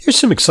Here's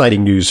some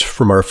exciting news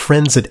from our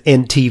friends at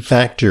NT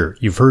Factor.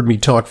 You've heard me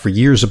talk for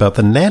years about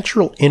the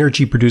natural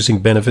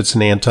energy-producing benefits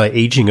and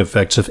anti-aging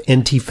effects of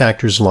NT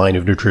Factor's line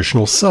of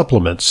nutritional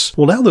supplements.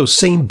 Well, now those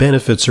same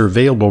benefits are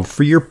available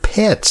for your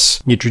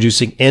pets.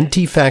 Introducing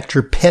NT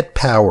Factor Pet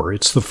Power.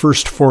 It's the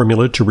first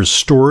formula to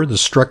restore the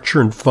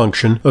structure and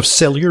function of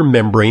cellular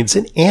membranes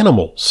in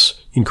animals,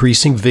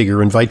 increasing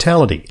vigor and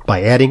vitality.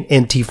 By adding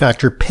NT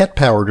Factor Pet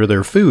Power to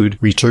their food,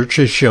 research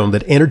has shown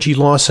that energy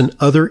loss and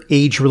other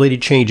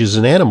age-related changes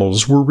in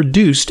animals were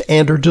reduced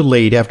and are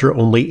delayed after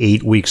only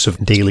 8 weeks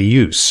of daily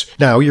use.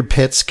 Now, your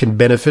pets can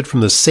benefit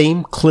from the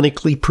same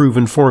clinically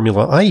proven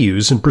formula I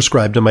use and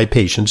prescribe to my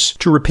patients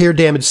to repair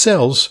damaged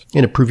cells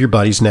and improve your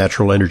body's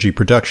natural energy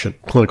production.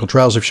 Clinical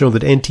trials have shown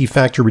that NT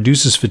Factor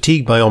reduces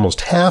fatigue by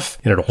almost half,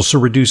 and it also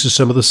reduces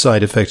some of the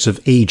side effects of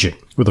aging.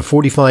 With a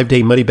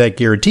 45-day money-back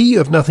guarantee, you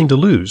have nothing to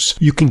lose.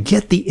 You can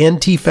get the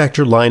NT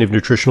Factor line of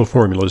nutritional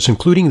formulas,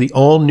 including the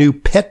all-new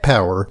Pet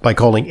Power, by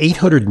calling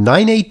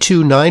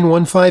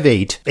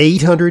 800-982-9158,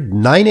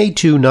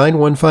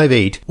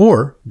 800-982-9158,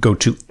 or go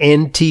to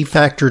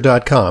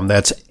ntfactor.com.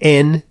 That's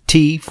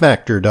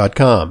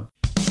ntfactor.com.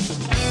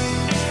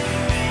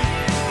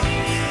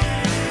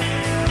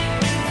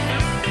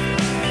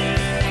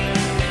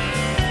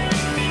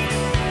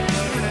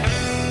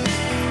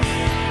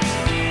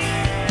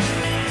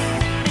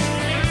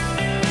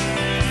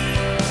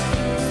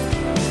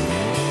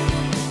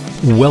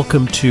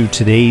 Welcome to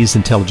today's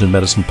Intelligent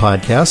Medicine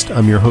Podcast.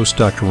 I'm your host,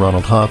 Dr.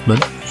 Ronald Hoffman,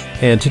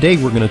 and today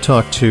we're going to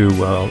talk to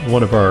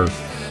one of our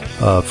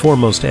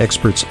foremost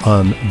experts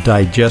on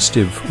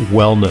digestive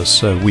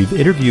wellness. We've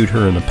interviewed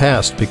her in the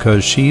past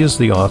because she is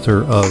the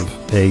author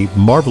of a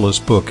marvelous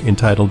book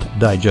entitled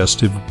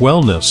Digestive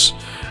Wellness.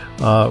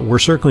 We're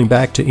circling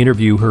back to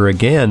interview her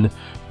again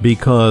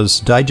because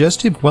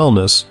Digestive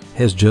Wellness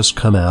has just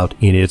come out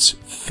in its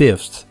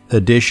 5th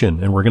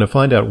edition, and we're going to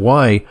find out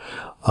why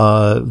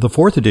the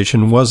 4th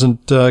edition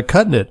wasn't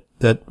cutting it,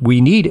 that we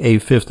need a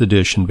 5th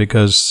edition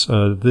because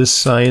this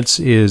science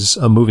is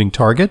a moving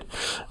target.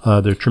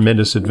 There are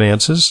tremendous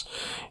advances.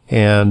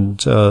 And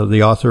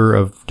the author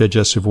of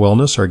Digestive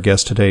Wellness, our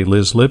guest today,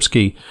 Liz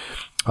Lipsky,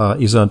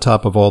 is on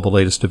top of all the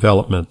latest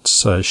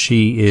developments.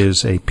 She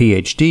is a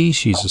PhD.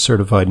 She's a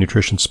certified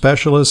nutrition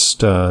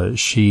specialist.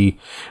 She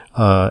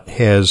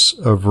has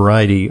a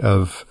variety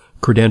of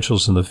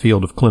credentials in the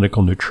field of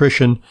clinical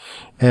nutrition.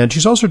 And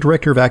she's also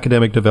Director of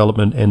Academic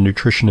Development and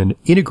Nutrition and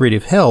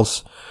Integrative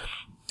Health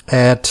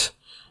at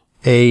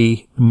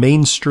a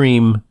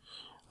mainstream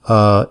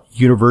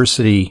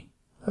university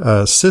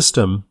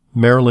system,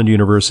 Maryland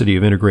University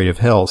of Integrative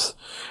Health.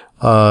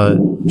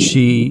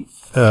 She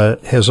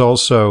has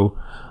also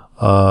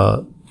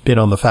been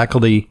on the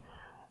faculty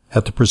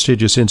at the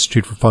prestigious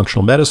Institute for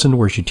Functional Medicine,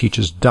 where she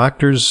teaches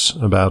doctors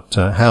about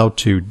how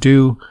to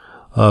do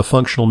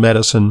functional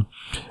medicine.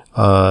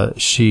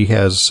 She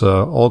has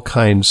all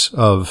kinds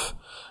of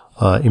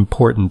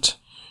important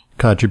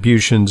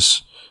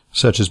contributions,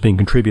 such as being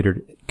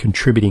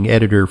contributing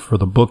editor for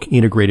the book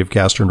Integrative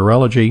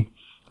Gastroenterology,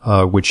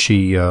 which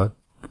she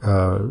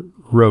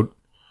wrote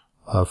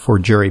for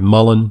Jerry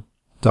Mullen.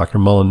 Dr.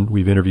 Mullen,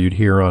 we've interviewed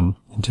here on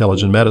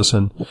Intelligent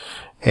Medicine.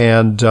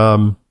 And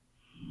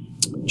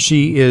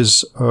she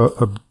is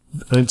an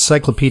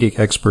encyclopedic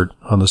expert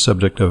on the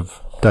subject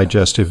of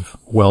digestive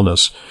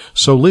wellness.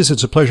 So, Liz,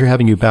 it's a pleasure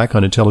having you back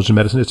on Intelligent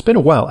Medicine. It's been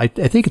a while. I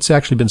think it's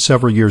actually been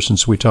several years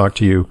since we talked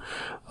to you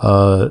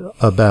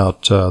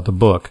about the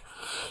book.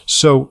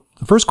 So,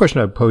 the first question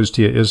I would pose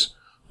to you is,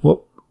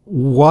 well,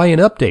 why an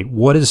update?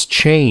 What has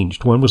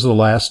changed? When was the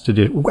last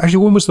edition?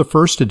 Actually, when was the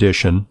first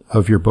edition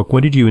of your book?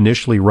 When did you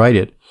initially write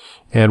it?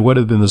 And what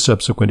have been the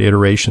subsequent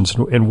iterations?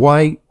 And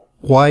why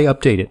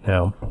update it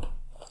now?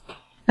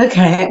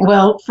 Okay.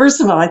 Well,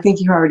 first of all, I think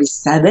you already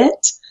said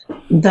it.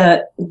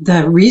 The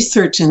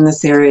research in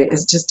this area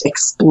is just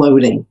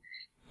exploding.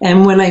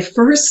 And when I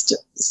first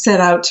set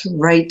out to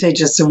write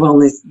Digestive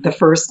Wellness the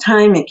first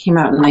time, it came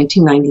out in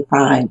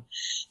 1995.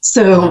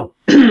 So,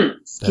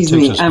 excuse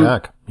me,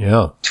 back.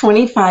 Yeah.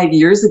 25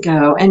 years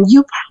ago. And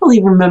you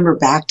probably remember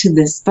back to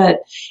this,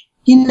 but,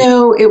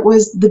 it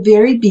was the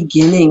very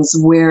beginnings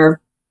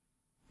where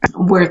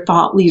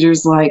thought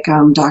leaders like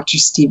Dr.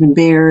 Stephen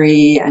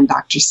Barry and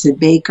Dr. Sid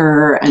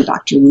Baker and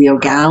Dr. Leo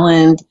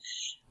Galland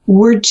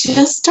we're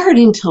just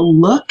starting to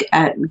look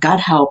at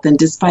gut health and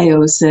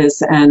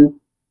dysbiosis, and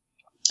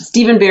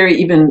Stephen Barry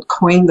even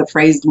coined the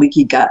phrase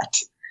leaky gut.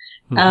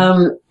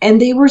 Mm-hmm. And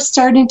they were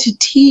starting to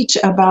teach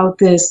about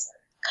this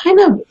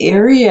kind of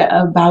area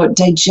about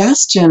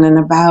digestion and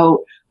about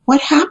what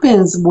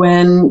happens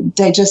when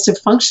digestive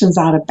function's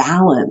out of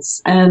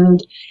balance.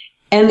 And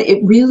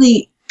it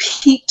really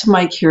piqued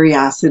my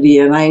curiosity,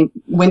 and I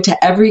went to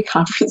every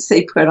conference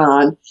they put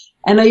on.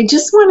 And I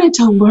just wanted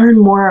to learn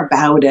more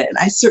about it.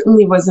 I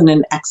certainly wasn't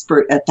an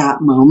expert at that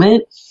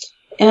moment.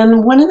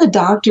 And one of the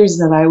doctors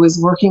that I was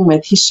working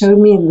with, he showed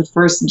me the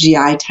first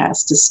GI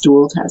test, a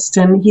stool test.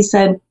 And he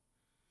said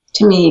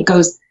to me, he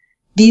goes,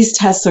 these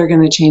tests are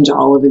going to change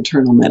all of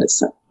internal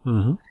medicine,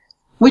 mm-hmm.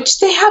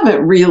 which they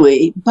haven't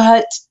really.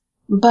 But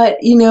But,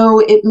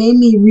 it made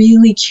me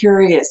really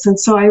curious. And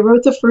so I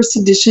wrote the first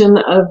edition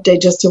of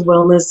Digestive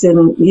Wellness in,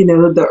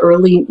 the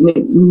early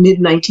mid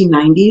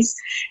 1990s.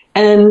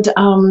 And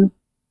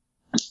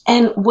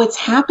what's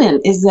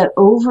happened is that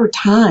over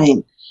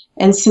time,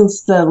 and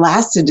since the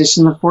last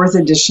edition, the fourth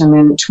edition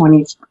in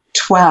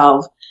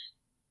 2012,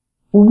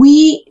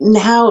 we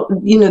now,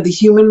 the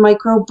Human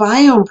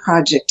Microbiome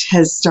Project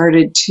has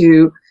started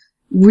to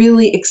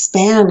really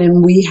expand,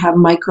 and we have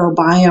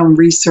microbiome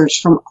research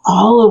from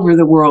all over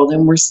the world,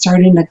 and we're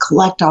starting to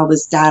collect all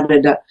this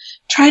data to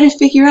try to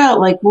figure out,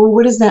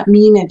 what does that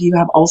mean if you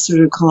have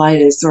ulcerative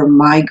colitis or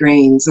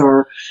migraines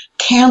or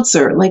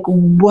cancer?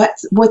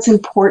 What's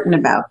important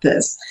about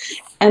this?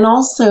 And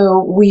also,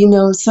 we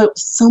know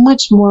so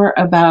much more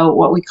about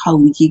what we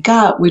call leaky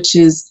gut, which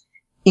is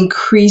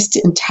increased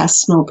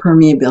intestinal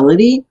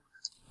permeability,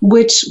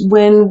 which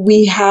when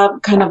we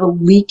have kind of a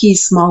leaky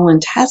small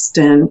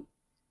intestine,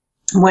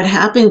 what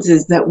happens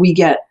is that we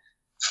get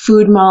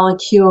food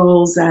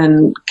molecules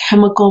and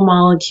chemical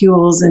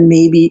molecules and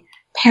maybe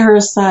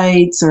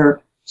parasites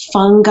or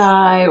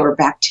fungi or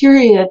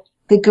bacteria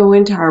that go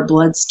into our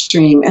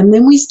bloodstream. And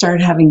then we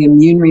start having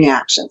immune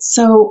reactions.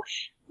 So,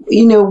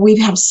 we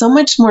have so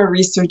much more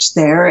research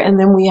there. And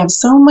then we have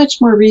so much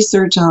more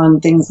research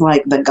on things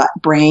like the gut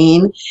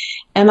brain.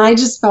 And I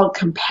just felt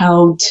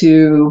compelled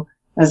to,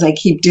 as I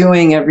keep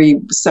doing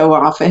every so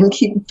often,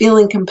 keep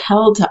feeling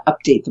compelled to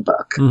update the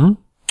book. Mm-hmm.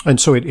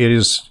 And so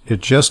it's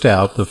just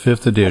out, the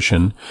fifth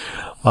edition.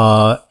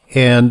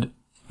 And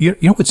you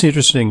know what's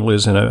interesting,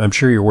 Liz, and I'm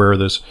sure you're aware of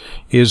this,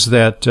 is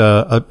that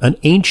an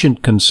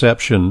ancient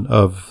conception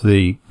of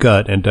the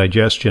gut and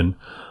digestion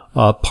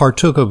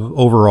partook of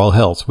overall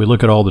health. We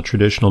look at all the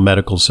traditional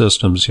medical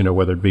systems,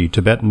 whether it be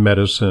Tibetan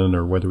medicine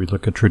or whether we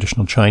look at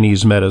traditional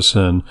Chinese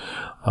medicine,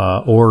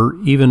 or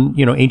even,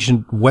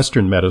 ancient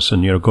Western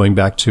medicine, going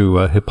back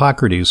to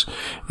Hippocrates.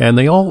 And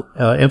they all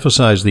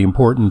emphasize the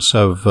importance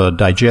of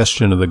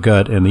digestion of the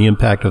gut and the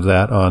impact of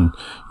that on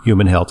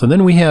human health. And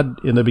then we had,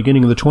 in the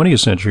beginning of the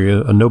 20th century,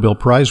 a Nobel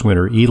Prize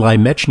winner, Eli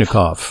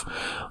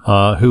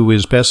Metchnikoff, who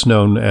is best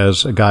known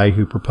as a guy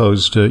who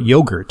proposed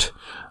yogurt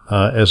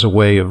as a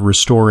way of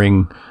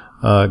restoring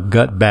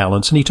gut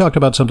balance. And he talked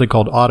about something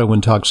called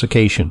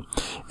auto-intoxication.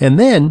 And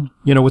then,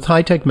 with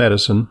high-tech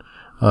medicine,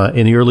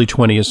 in the early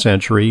 20th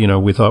century,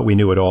 we thought we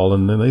knew it all.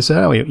 And then they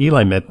said,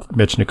 Eli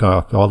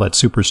Metchnikoff, all that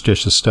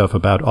superstitious stuff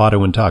about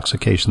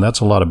auto-intoxication, that's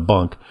a lot of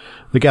bunk.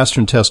 The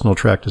gastrointestinal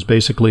tract is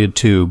basically a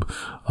tube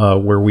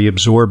where we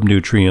absorb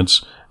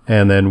nutrients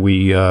and then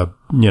we,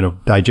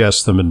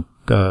 digest them and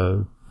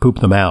poop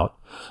them out.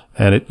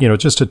 And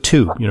it's just a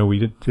tube.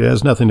 It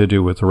has nothing to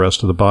do with the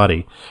rest of the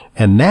body.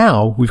 And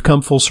now we've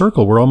come full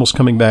circle. We're almost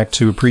coming back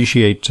to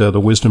appreciate the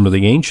wisdom of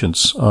the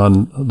ancients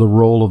on the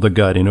role of the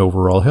gut in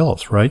overall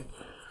health, right?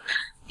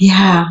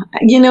 Yeah.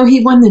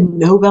 He won the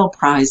Nobel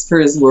Prize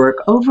for his work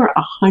over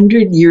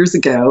 100 years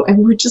ago, and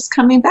we're just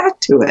coming back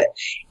to it.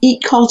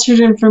 Eat cultured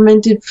and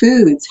fermented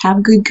foods,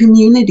 have good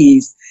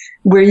communities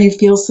where you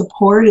feel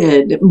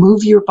supported,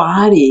 move your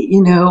body,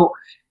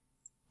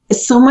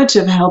 so much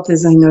of health,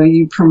 as I know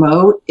you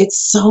promote,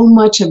 so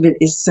much of it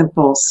is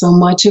simple. So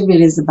much of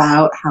it is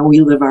about how we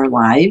live our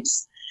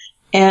lives.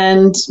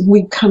 And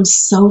we've come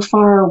so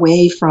far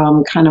away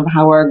from kind of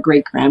how our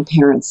great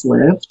grandparents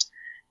lived.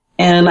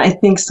 And I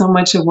think so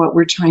much of what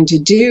we're trying to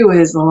do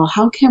is, well,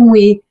 how can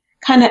we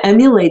kind of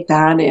emulate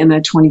that in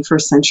a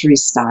 21st century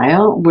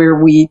style where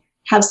we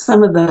have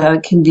some of the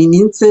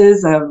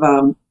conveniences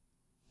of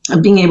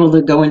being able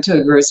to go into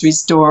a grocery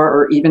store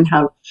or even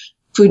have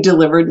food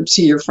delivered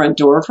to your front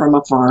door from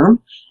a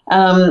farm,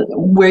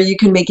 where you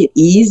can make it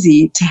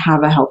easy to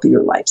have a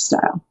healthier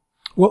lifestyle.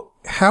 Well,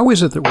 how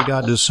is it that we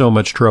got into so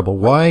much trouble?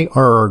 Why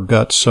are our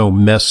guts so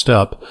messed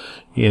up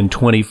in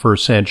 21st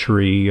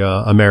century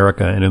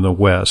America and in the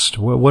West?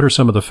 What are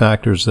some of the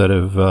factors that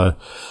have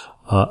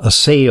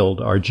assailed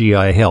our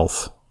GI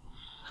health?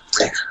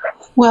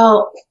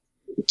 Well,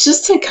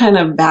 just to kind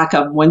of back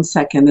up 1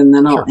 second and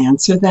then I'll Sure.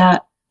 answer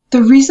that.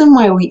 The reason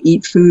why we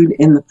eat food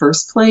in the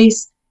first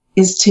place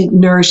is to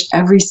nourish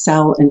every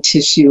cell and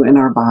tissue in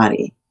our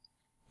body.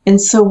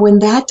 And so when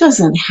that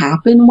doesn't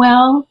happen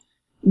well,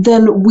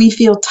 then we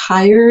feel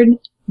tired,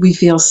 we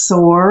feel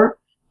sore,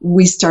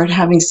 we start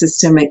having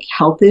systemic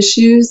health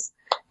issues.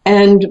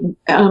 And,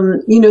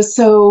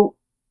 so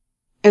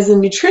as a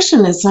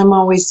nutritionist, I'm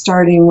always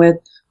starting with,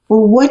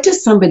 well, what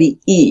does somebody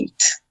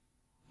eat?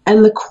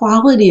 And the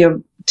quality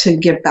of, to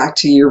get back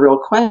to your real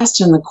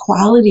question, the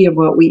quality of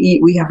what we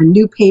eat, we have a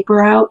new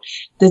paper out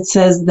that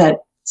says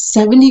that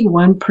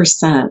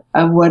 71%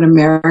 of what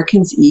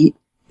Americans eat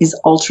is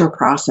ultra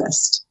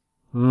processed.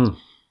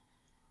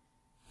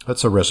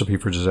 That's a recipe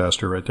for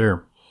disaster right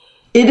there.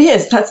 It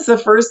is. That's the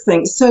first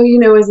thing. So,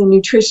 as a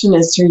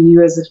nutritionist or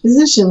you as a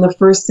physician, the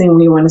first thing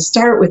we want to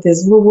start with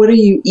is, well, what are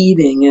you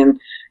eating and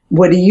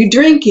what are you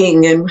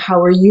drinking and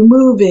how are you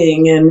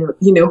moving and,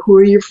 who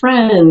are your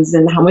friends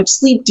and how much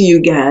sleep do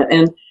you get?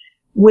 And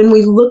when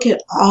we look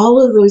at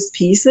all of those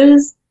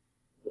pieces,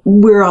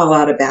 we're all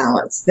out of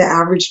balance. The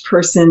average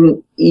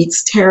person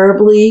eats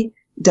terribly.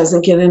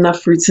 doesn't get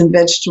enough fruits and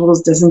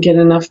vegetables, doesn't get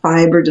enough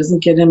fiber,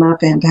 doesn't get enough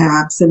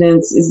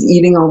antioxidants, is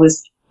eating all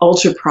this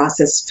ultra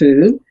processed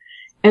food.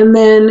 And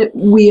then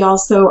we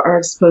also are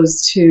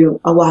exposed to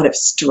a lot of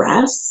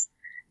stress,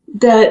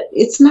 that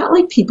it's not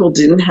like people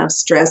didn't have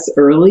stress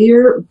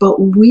earlier,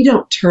 but we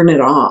don't turn it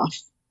off.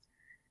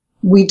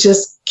 We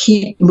just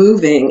keep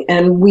moving.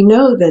 And we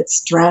know that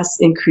stress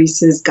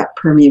increases gut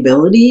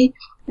permeability,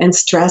 and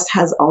stress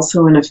has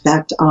also an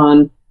effect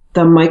on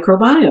the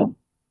microbiome.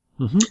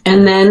 Mm-hmm.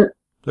 And then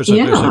there's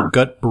a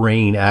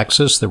gut-brain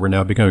axis that we're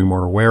now becoming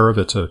more aware of.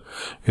 It's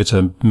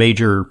a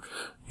major,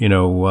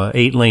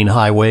 8-lane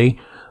highway.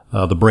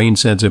 The brain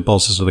sends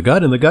impulses to the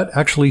gut, and the gut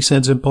actually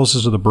sends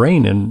impulses to the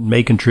brain and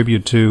may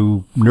contribute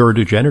to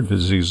neurodegenerative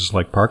diseases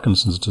like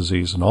Parkinson's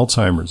disease and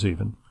Alzheimer's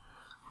even.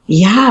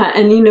 Yeah,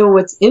 and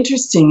what's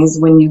interesting is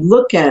when you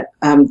look at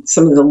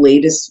some of the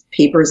latest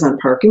papers on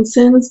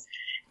Parkinson's,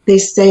 they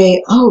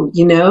say, a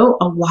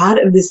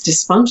lot of this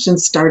dysfunction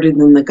started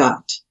in the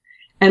gut.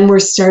 And we're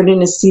starting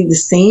to see the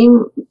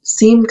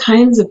same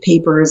kinds of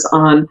papers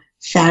on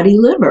fatty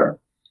liver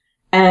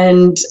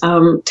and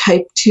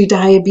type 2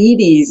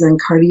 diabetes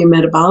and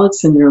cardiometabolic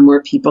syndrome,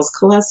 where people's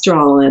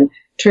cholesterol and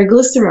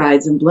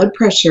triglycerides and blood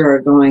pressure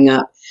are going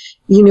up.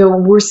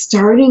 We're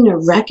starting to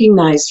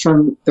recognize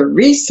from the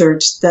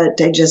research that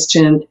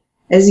digestion,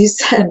 as you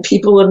said,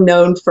 people have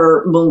known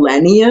for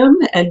millennium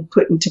and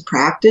put into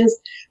practice,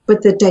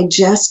 but that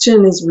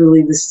digestion is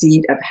really the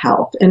seat of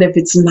health. And if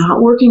it's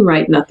not working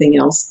right, nothing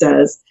else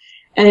does.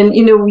 And,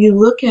 we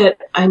look at,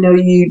 I know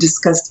you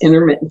discussed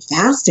intermittent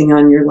fasting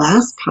on your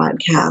last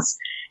podcast.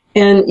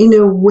 And,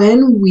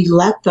 when we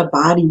let the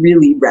body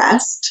really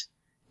rest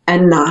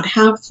and not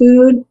have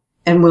food,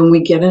 and when we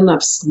get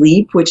enough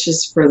sleep, which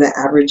is for the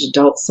average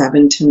adult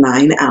 7 to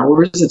 9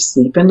 hours of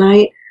sleep a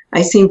night,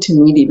 I seem to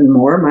need even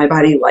more. My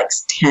body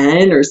likes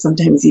 10 or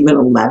sometimes even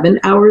 11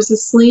 hours of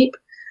sleep.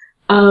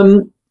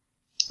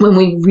 When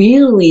we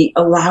really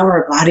allow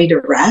our body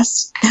to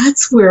rest,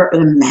 that's where a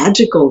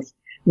magical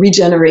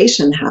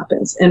regeneration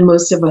happens. And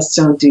most of us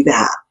don't do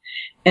that.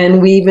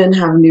 And we even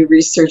have new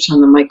research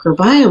on the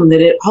microbiome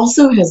that it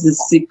also has this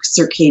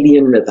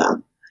circadian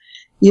rhythm,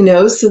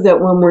 so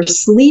that when we're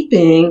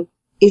sleeping,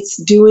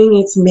 it's doing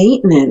its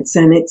maintenance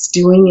and it's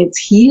doing its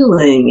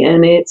healing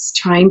and it's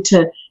trying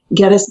to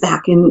get us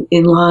back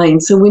in line.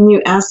 So when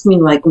you ask me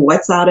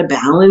what's out of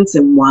balance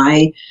and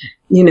why,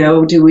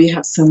 do we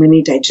have so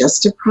many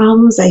digestive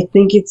problems? I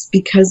think it's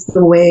because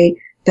the way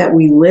that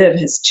we live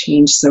has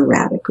changed so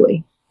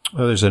radically.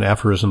 Well, there's an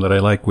aphorism that I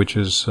like, which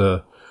is,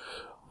 the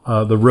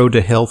road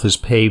to health is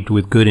paved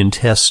with good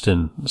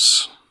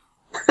intestines.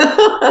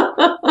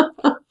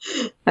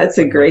 That's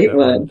a great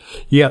one.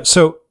 Yeah.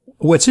 So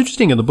what's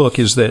interesting in the book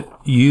is that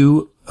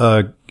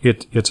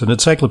it's an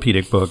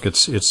encyclopedic book.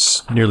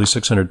 It's nearly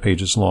 600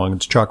 pages long.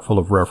 It's chock full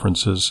of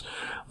references.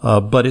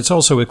 But it's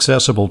also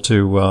accessible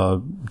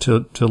to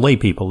lay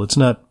people. It's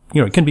not,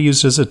 it can be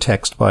used as a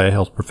text by a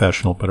health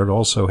professional, but it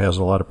also has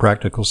a lot of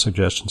practical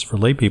suggestions for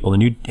lay people.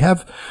 And you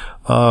have,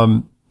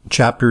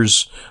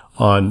 chapters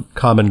on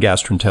common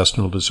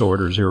gastrointestinal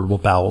disorders, irritable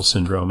bowel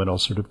syndrome, and all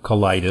sort of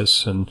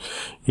colitis and,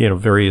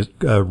 various,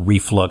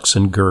 reflux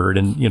and GERD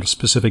and,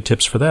 specific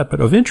tips for that.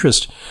 But of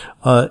interest,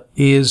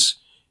 is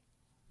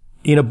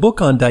in a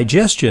book on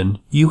digestion,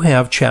 you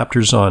have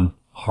chapters on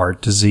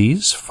heart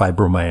disease,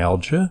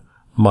 fibromyalgia,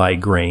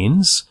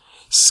 migraines,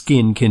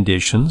 skin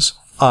conditions,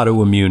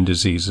 autoimmune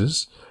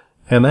diseases.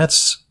 And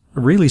that's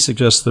really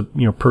suggests the,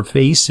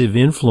 pervasive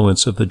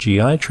influence of the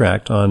GI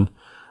tract on,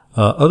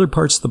 other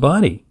parts of the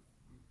body.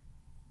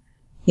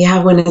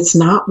 Yeah, when it's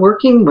not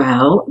working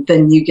well,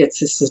 then you get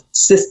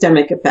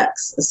systemic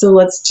effects. So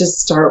let's just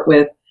start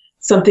with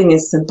something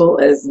as simple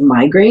as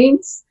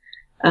migraines.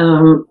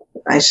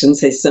 I shouldn't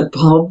say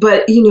simple,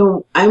 but,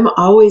 I'm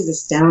always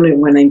astounded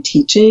when I'm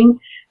teaching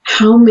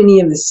how many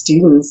of the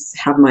students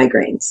have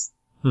migraines.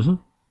 Mm-hmm.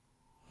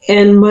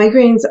 And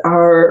migraines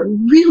are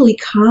really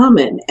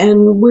common.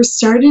 And we're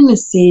starting to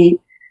see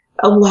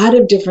a lot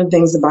of different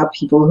things about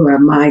people who have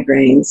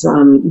migraines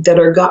that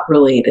are gut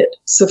related.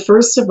 So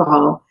first of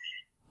all,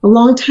 a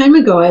long time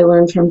ago, I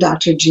learned from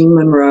Dr. Jean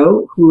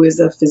Monroe, who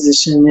is a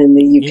physician in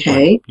the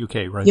UK.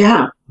 UK, right?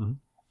 Yeah.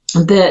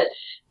 Mm-hmm. That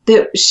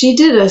she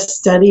did a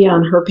study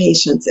on her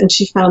patients, and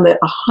she found that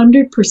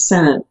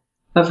 100%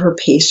 of her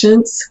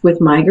patients with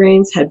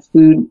migraines had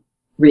food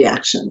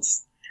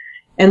reactions.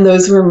 And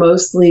those were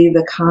mostly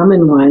the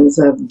common ones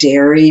of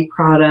dairy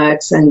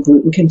products and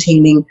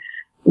gluten-containing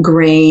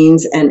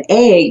grains and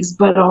eggs,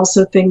 but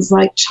also things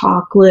like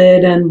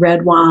chocolate and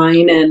red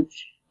wine and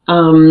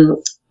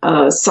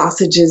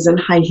sausages and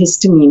high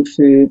histamine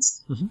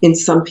foods. Mm-hmm. In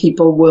some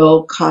people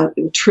will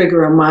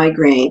trigger a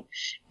migraine.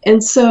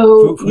 And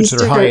so foods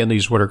that are high in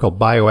these what are called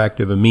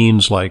bioactive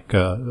amines like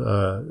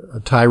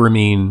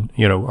tyramine,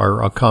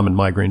 are common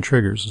migraine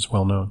triggers, is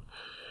well known.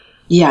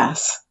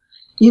 Yes.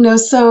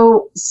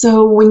 So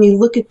when you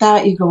look at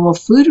that, you go, well,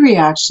 food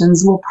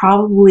reactions,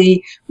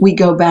 we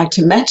go back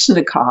to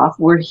Metchnikoff,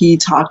 where he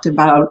talked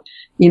about,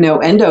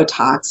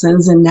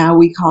 endotoxins, and now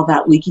we call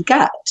that leaky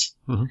gut.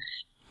 Mm-hmm.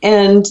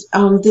 And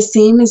the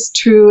same is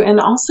true. And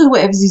also,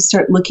 as you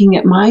start looking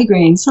at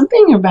migraines,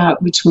 something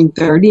about between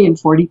 30 and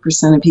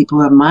 40% of people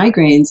who have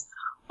migraines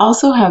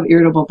also have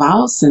irritable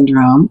bowel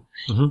syndrome.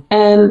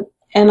 Mm-hmm.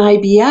 And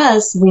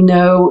IBS, we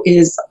know,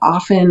 is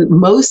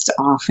most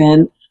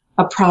often,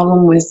 a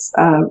problem with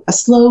a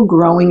slow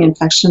growing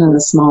infection in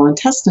the small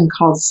intestine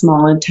called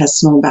small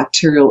intestinal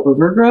bacterial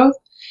overgrowth.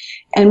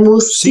 And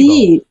we'll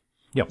see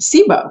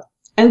SIBO.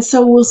 And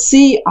so we'll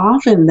see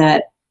often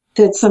that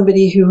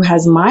somebody who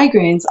has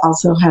migraines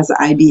also has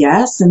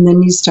IBS, and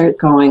then you start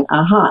going,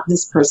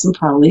 this person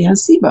probably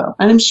has SIBO.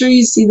 And I'm sure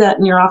you see that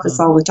in your office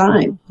all the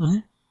time. Mm-hmm.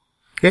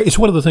 Yeah, it's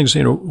one of the things,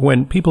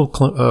 when people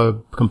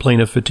complain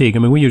of fatigue, I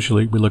mean, we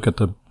look at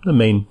the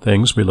main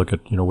things. We look at,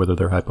 whether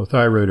they're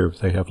hypothyroid or if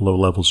they have low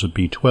levels of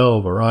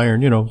B12 or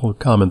iron,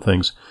 common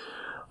things.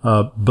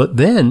 But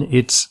then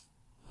it's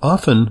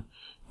often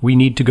we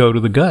need to go to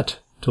the gut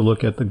to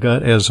look at the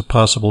gut as a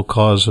possible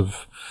cause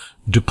of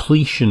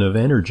depletion of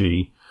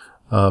energy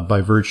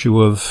by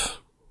virtue of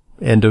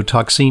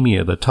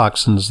endotoxemia, the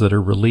toxins that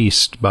are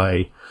released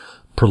by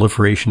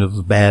proliferation of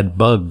the bad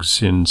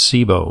bugs in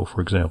SIBO,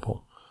 for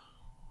example.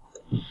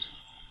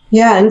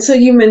 Yeah, and so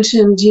you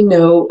mentioned,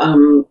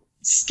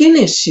 skin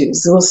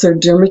issues. Also,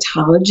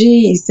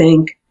 dermatology, you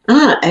think,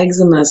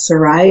 eczema,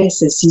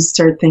 psoriasis. You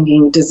start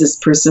thinking, does this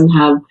person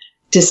have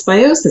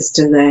dysbiosis?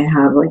 Do they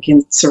have, like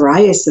in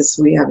psoriasis,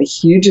 we have a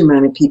huge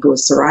amount of people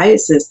with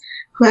psoriasis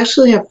who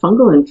actually have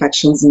fungal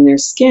infections in their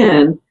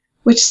skin,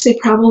 which they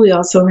probably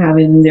also have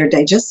in their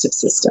digestive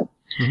system.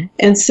 Mm-hmm.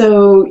 And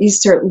so you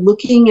start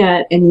looking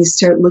at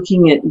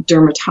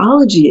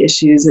dermatology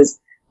issues as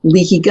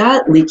leaky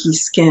gut, leaky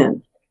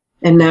skin.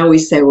 And now we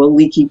say, well,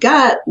 leaky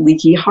gut,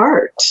 leaky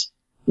heart,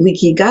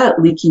 leaky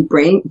gut, leaky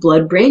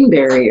blood-brain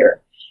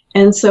barrier.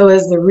 And so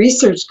as the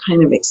research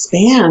kind of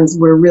expands,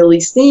 we're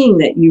really seeing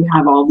that you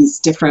have all these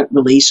different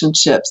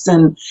relationships.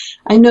 And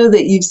I know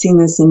that you've seen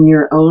this in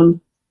your own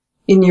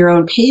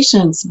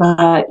patients,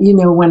 but,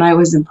 when I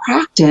was in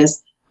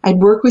practice, I'd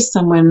work with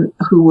someone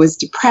who was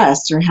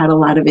depressed or had a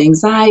lot of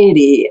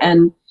anxiety.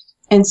 And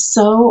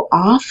so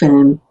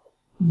often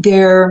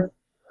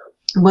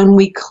when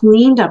we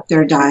cleaned up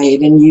their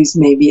diet and used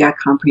maybe a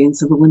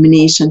comprehensive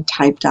elimination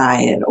type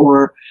diet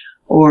or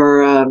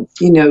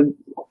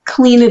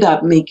clean it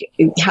up,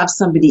 have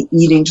somebody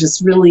eating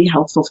just really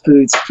healthful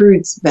foods,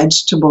 fruits,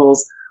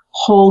 vegetables,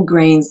 whole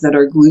grains that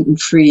are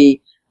gluten-free,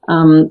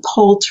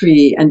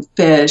 poultry and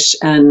fish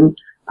and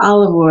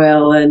olive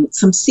oil and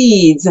some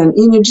seeds, and,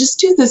 just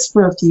do this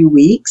for a few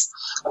weeks.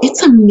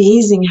 It's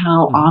amazing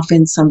how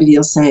often somebody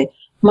will say,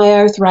 my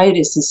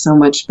arthritis is so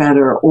much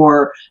better,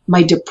 or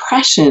my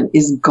depression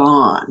is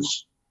gone.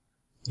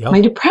 Yep. My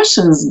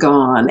depression's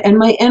gone, and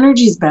my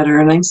energy's better,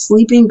 and I'm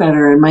sleeping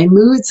better, and my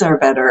moods are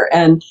better,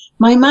 and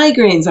my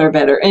migraines are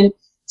better. And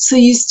so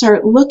you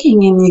start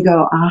looking and you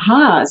go,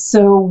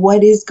 so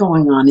what is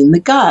going on in the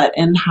gut,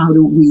 and how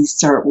do we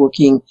start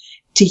working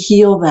to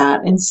heal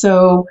that? And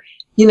so,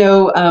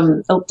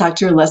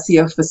 Dr.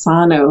 Alessio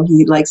Fasano,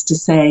 he likes to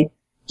say,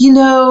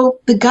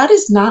 the gut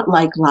is not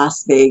like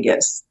Las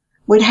Vegas.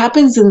 What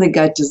happens in the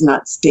gut does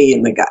not stay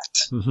in the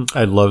gut. Mm-hmm.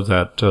 I love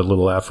that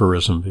little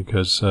aphorism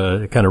because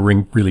it kind of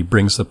really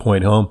brings the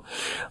point home.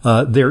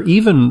 There are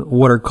even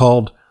what are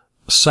called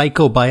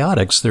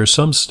psychobiotics. There are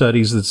some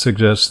studies that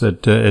suggest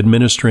that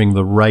administering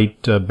the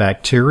right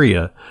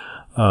bacteria,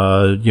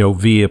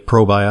 via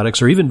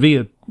probiotics or even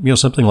via,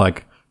 something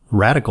like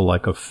radical,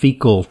 like a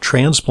fecal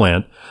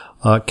transplant,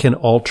 can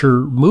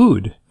alter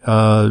mood.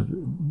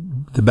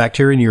 The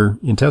bacteria in your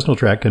intestinal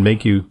tract can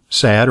make you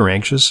sad or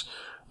anxious.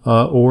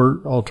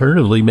 Or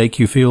alternatively, make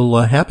you feel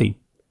happy.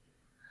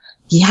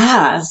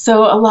 Yeah,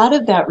 so a lot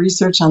of that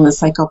research on the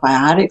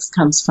psychobiotics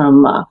comes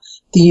from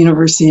the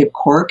University of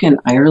Cork in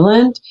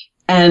Ireland.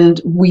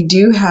 And we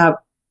do have,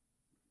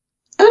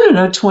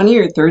 20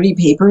 or 30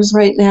 papers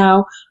right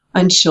now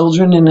on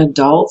children and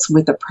adults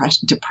with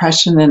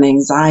depression and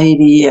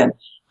anxiety and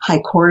high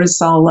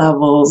cortisol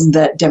levels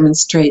that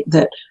demonstrate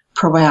that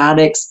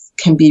probiotics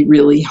can be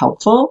really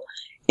helpful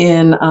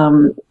in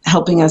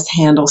helping us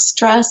handle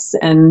stress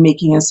and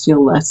making us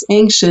feel less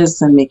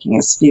anxious and making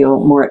us feel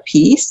more at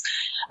peace.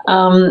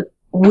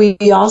 We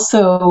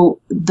also,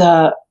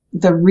 the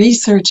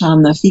research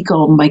on the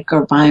fecal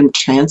microbiome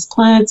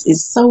transplants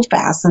is so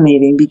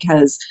fascinating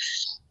because,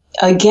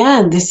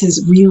 again, this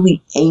is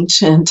really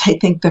ancient. I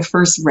think the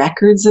first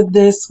records of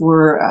this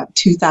were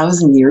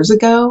 2,000 years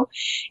ago.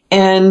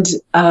 And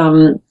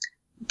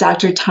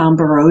Dr. Tom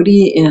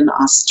Barodi in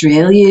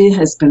Australia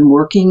has been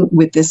working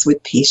with this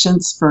with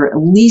patients for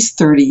at least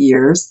 30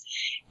 years.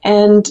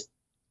 And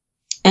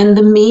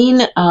the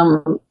main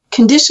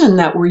condition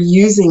that we're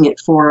using it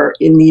for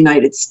in the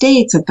United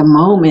States at the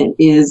moment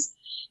is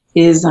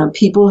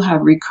people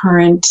have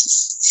recurrent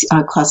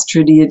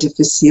Clostridia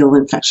difficile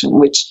infection,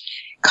 which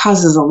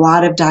causes a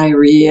lot of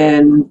diarrhea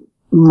and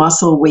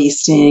muscle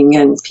wasting,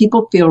 and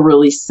people feel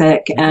really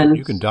sick. And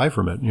you can die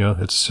from it.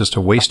 It's just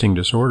a wasting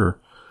disorder.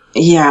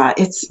 Yeah,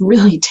 it's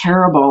really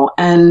terrible.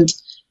 And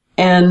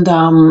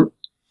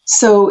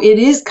So it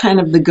is kind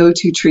of the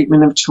go-to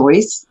treatment of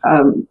choice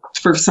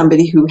for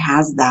somebody who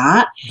has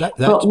that.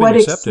 That's been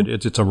accepted.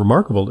 It's a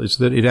remarkable. It's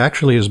that it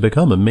actually has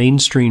become a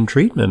mainstream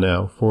treatment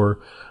now for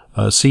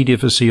C.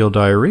 difficile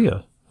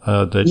diarrhea.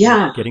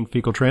 Getting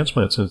fecal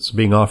transplants. It's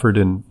being offered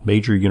in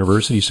major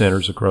university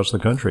centers across the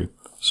country.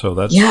 So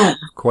that's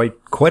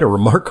quite a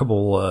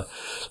remarkable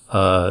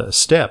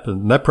step,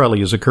 and that probably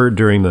has occurred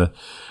during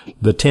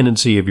the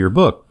tendency of your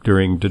book,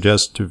 during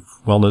Digestive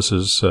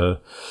Wellness's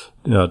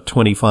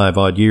 25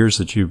 odd years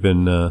that you've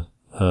been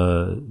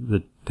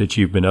that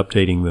you've been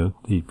updating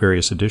the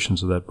various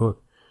editions of that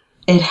book.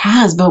 It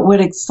has, but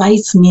what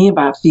excites me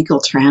about fecal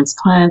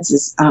transplants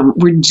is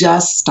we're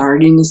just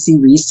starting to see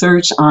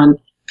research on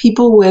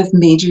people with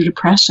major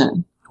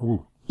depression.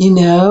 Ooh.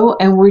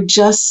 And we're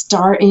just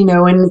starting,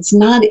 and it's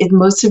not,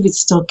 most of it's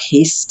still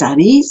case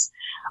studies,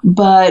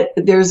 but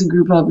there's a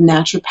group of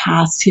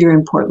naturopaths here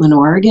in Portland,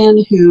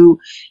 Oregon, who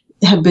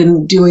have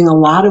been doing a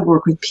lot of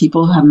work with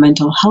people who have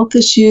mental health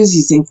issues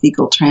using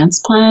fecal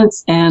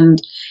transplants,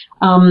 and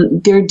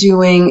they're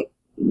doing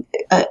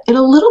it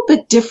a little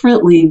bit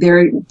differently.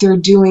 They're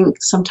doing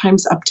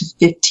sometimes up to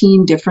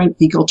 15 different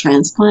fecal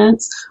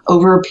transplants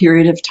over a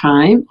period of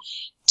time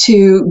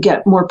to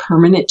get more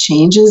permanent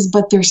changes,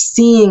 but they're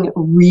seeing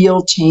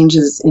real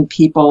changes in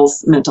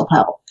people's mental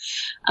health.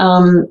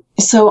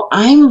 So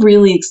I'm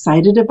really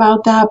excited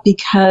about that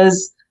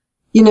because,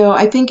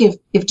 I think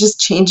if just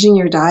changing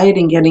your diet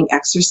and getting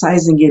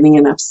exercise and getting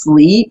enough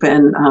sleep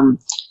and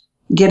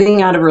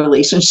getting out of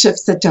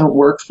relationships that don't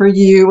work for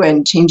you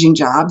and changing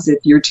jobs if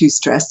you're too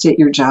stressed at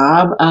your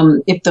job,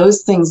 if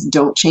those things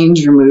don't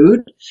change your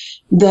mood,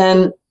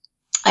 then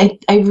I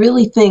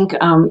really think, in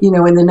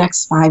the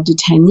next 5 to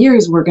 10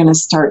 years, we're going to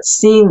start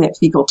seeing that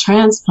fecal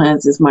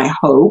transplants, is my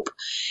hope,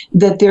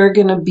 that they're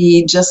going to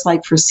be just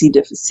like for C.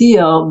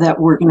 difficile,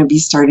 that we're going to be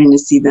starting to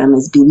see them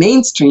as be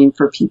mainstream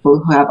for people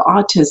who have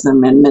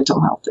autism and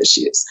mental health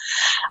issues.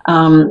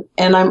 And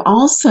I'm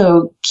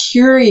also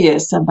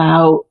curious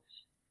about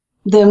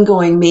them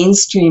going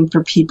mainstream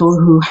for people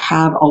who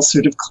have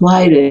ulcerative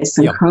colitis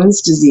and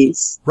Crohn's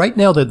disease. Right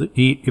now,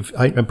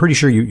 I'm pretty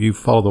sure you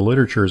follow the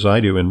literature as I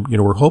do, and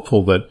we're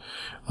hopeful that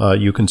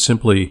you can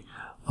simply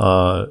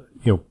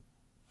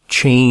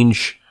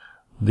change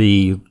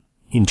the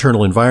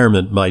internal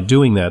environment by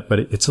doing that. But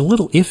it's a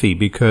little iffy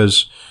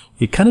because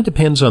it kind of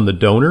depends on the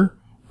donor,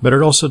 but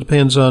it also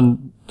depends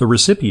on the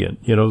recipient.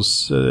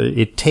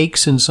 It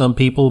takes in some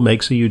people,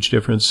 makes a huge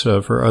difference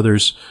for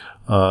others.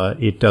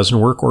 It doesn't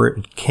work, or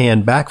it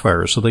can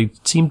backfire. So they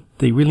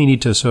really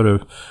need to sort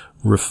of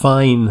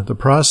refine the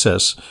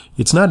process.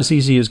 It's not as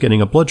easy as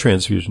getting a blood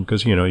transfusion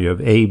because, you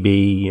have A,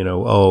 B,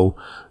 O,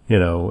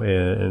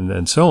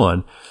 and so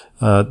on.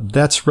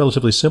 That's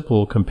relatively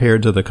simple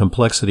compared to the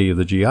complexity of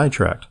the GI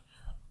tract.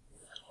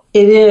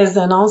 It is,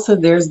 and also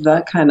there's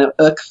that kind of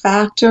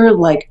factor,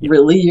 like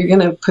really you're going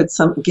to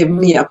give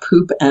me a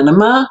poop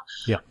enema?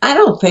 Yeah. I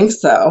don't think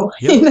so,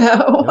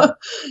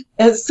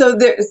 And so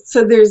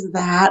there's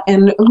that,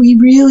 and we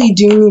really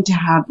do need to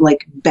have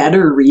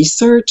better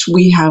research.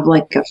 We have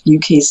a few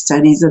case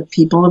studies of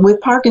people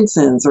with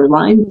Parkinson's or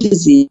Lyme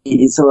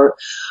disease or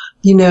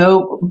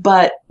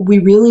but we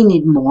really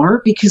need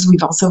more because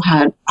we've also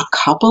had a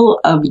couple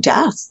of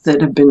deaths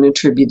that have been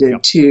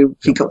attributed to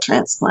fecal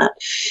transplant.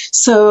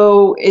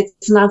 So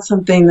it's not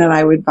something that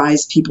I would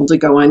advise people to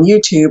go on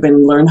YouTube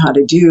and learn how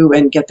to do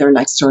and get their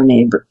next door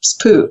neighbor's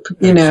poop,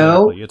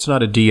 Exactly. It's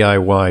not a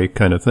DIY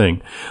kind of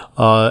thing.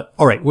 All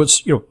right.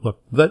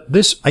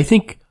 I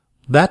think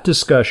that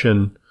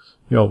discussion,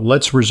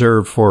 let's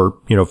reserve for,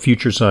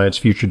 future science,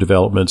 future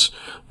developments,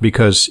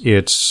 because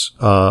it's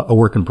a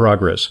work in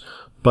progress.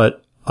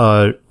 But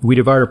we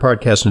divide our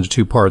podcast into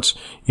 2 parts.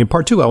 In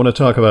part 2, I want to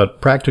talk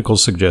about practical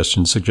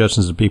suggestions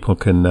that people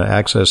can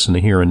access in the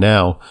here and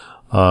now,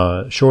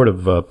 short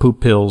of poop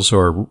pills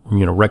or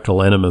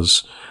rectal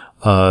enemas,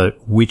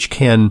 which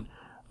can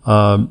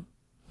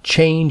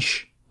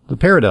change the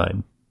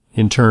paradigm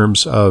in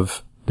terms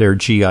of their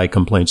GI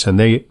complaints. And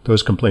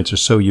those complaints are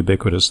so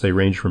ubiquitous. They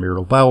range from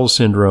irritable bowel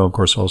syndrome, of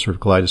course, ulcerative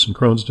colitis and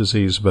Crohn's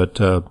disease, but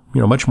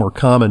much more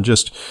common,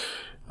 just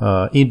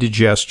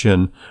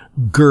indigestion,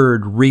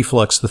 GERD,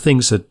 reflux, the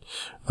things that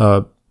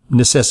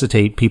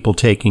necessitate people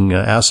taking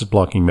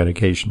acid-blocking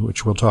medication,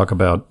 which we'll talk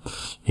about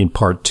in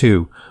part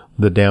 2,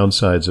 the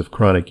downsides of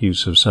chronic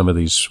use of some of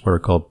these what are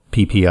called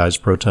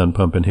PPIs, proton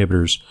pump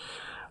inhibitors.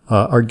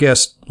 Our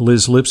guest,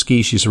 Liz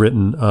Lipsky, she's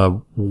written a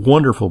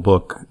wonderful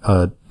book,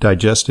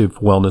 Digestive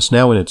Wellness,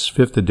 now in its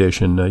 5th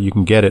edition. You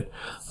can get it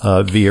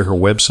via her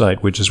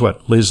website, which is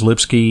what,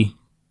 lizlipsky.com?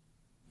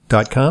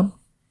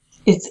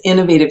 It's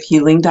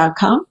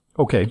innovativehealing.com.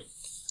 Okay.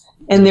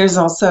 And there's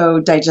also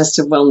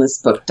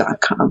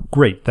digestivewellnessbook.com.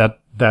 Great.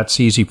 That's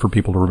easy for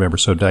people to remember.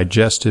 So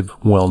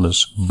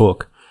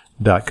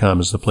digestivewellnessbook.com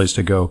is the place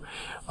to go.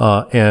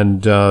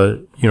 And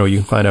you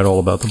can find out all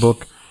about the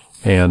book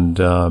and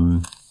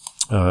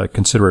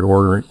consider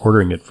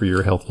ordering it for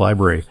your health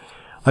library.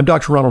 I'm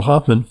Dr. Ronald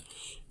Hoffman,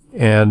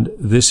 and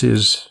this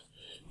is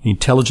the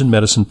Intelligent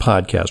Medicine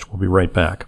Podcast. We'll be right back.